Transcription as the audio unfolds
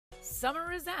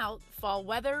Summer is out, fall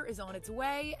weather is on its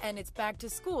way, and it's back to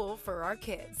school for our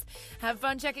kids. Have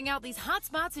fun checking out these hot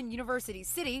spots in University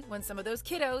City when some of those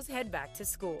kiddos head back to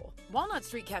school. Walnut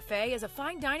Street Cafe is a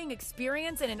fine dining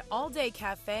experience in an all-day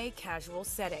cafe casual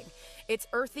setting. Its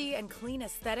earthy and clean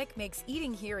aesthetic makes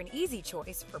eating here an easy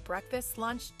choice for breakfast,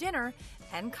 lunch, dinner,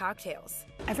 and cocktails.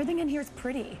 Everything in here is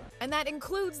pretty. And that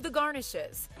includes the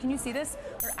garnishes. Can you see this?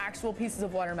 There are actual pieces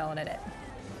of watermelon in it.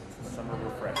 Summer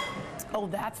refreshing. Oh,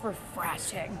 that's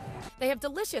refreshing. They have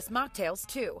delicious mocktails,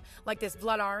 too, like this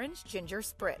blood orange ginger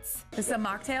spritz. This is a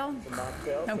mocktail?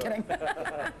 Mocktail. No, I'm kidding.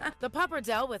 The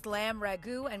pappardelle with lamb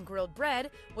ragu and grilled bread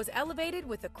was elevated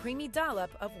with a creamy dollop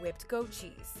of whipped goat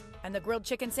cheese. And the grilled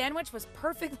chicken sandwich was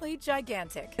perfectly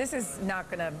gigantic. This is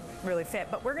not gonna really fit,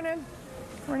 but we're gonna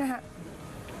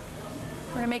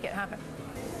make it happen.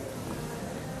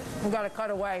 We gotta cut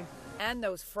away. And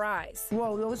those fries.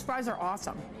 Whoa, those fries are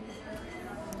awesome.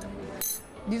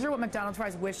 These are what McDonald's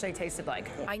fries wish they tasted like.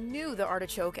 I knew the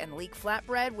artichoke and leek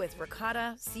flatbread with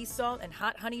ricotta, sea salt, and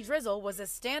hot honey drizzle was a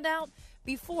standout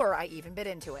before I even bit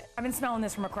into it. I've been smelling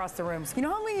this from across the rooms. You know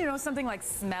how when something like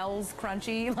smells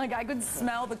crunchy? Like I could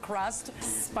smell the crust.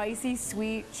 Spicy,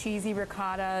 sweet, cheesy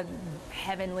ricotta,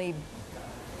 heavenly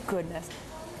goodness.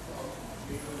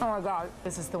 Oh my God,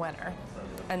 this is the winner.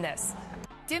 And this.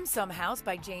 Dim Sum House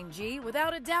by Jane G,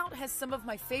 without a doubt, has some of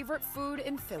my favorite food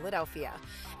in Philadelphia.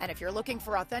 And if you're looking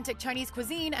for authentic Chinese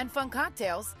cuisine and fun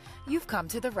cocktails, you've come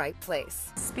to the right place.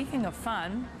 Speaking of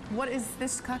fun, what is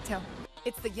this cocktail?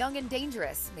 It's the Young and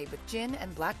Dangerous, made with gin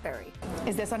and blackberry.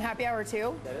 Is this on happy hour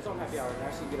too? That is on happy hour, and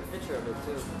actually get a picture of it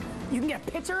too. You can get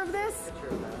a picture of this?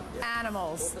 Picture of that. Yeah.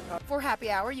 Animals. For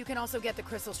happy hour, you can also get the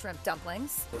crystal shrimp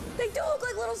dumplings. They do look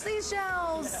like little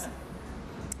seashells. Yeah.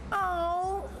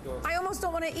 Oh, I almost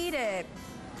don't want to eat it.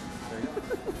 There you go.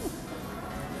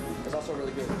 It's also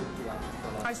really good.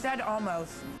 I said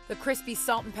almost. The crispy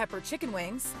salt and pepper chicken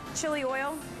wings. Chili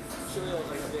oil. Chili oil is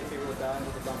like a big favorite with that,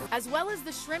 with the dumplings. As well as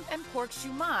the shrimp and pork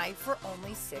shumai for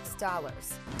only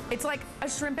 $6. It's like a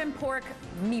shrimp and pork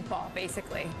meatball,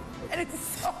 basically. And it's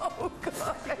so good.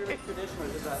 Really traditional.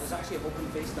 It's actually an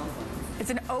open-faced dumpling. It's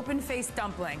an open-faced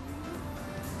dumpling.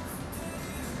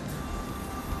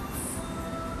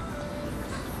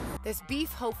 This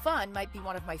beef ho fun might be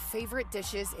one of my favorite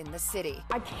dishes in the city.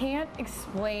 I can't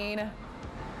explain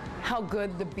how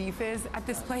good the beef is at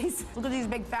this place. Look at these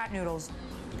big fat noodles.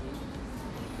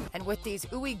 And with these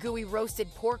ooey gooey roasted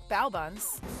pork bao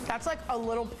buns. That's like a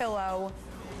little pillow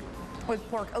with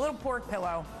pork, a little pork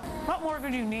pillow. What more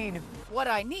could you need? What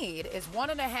I need is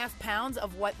 1.5 pounds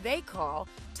of what they call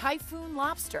typhoon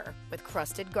lobster with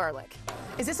crusted garlic.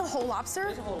 Is this a whole lobster?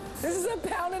 It's a whole. This is 1.5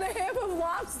 pounds of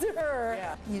lobster.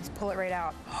 Yeah. You just pull it right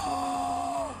out.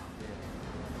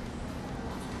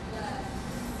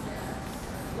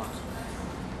 Lobster.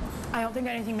 I don't think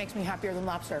anything makes me happier than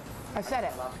lobster. I said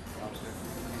it. Lobster.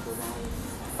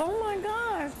 Oh my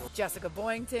gosh. Jessica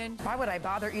Boyington, Why would I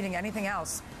bother eating anything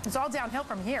else? It's all downhill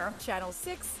from here. Channel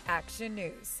 6 Action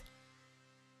News.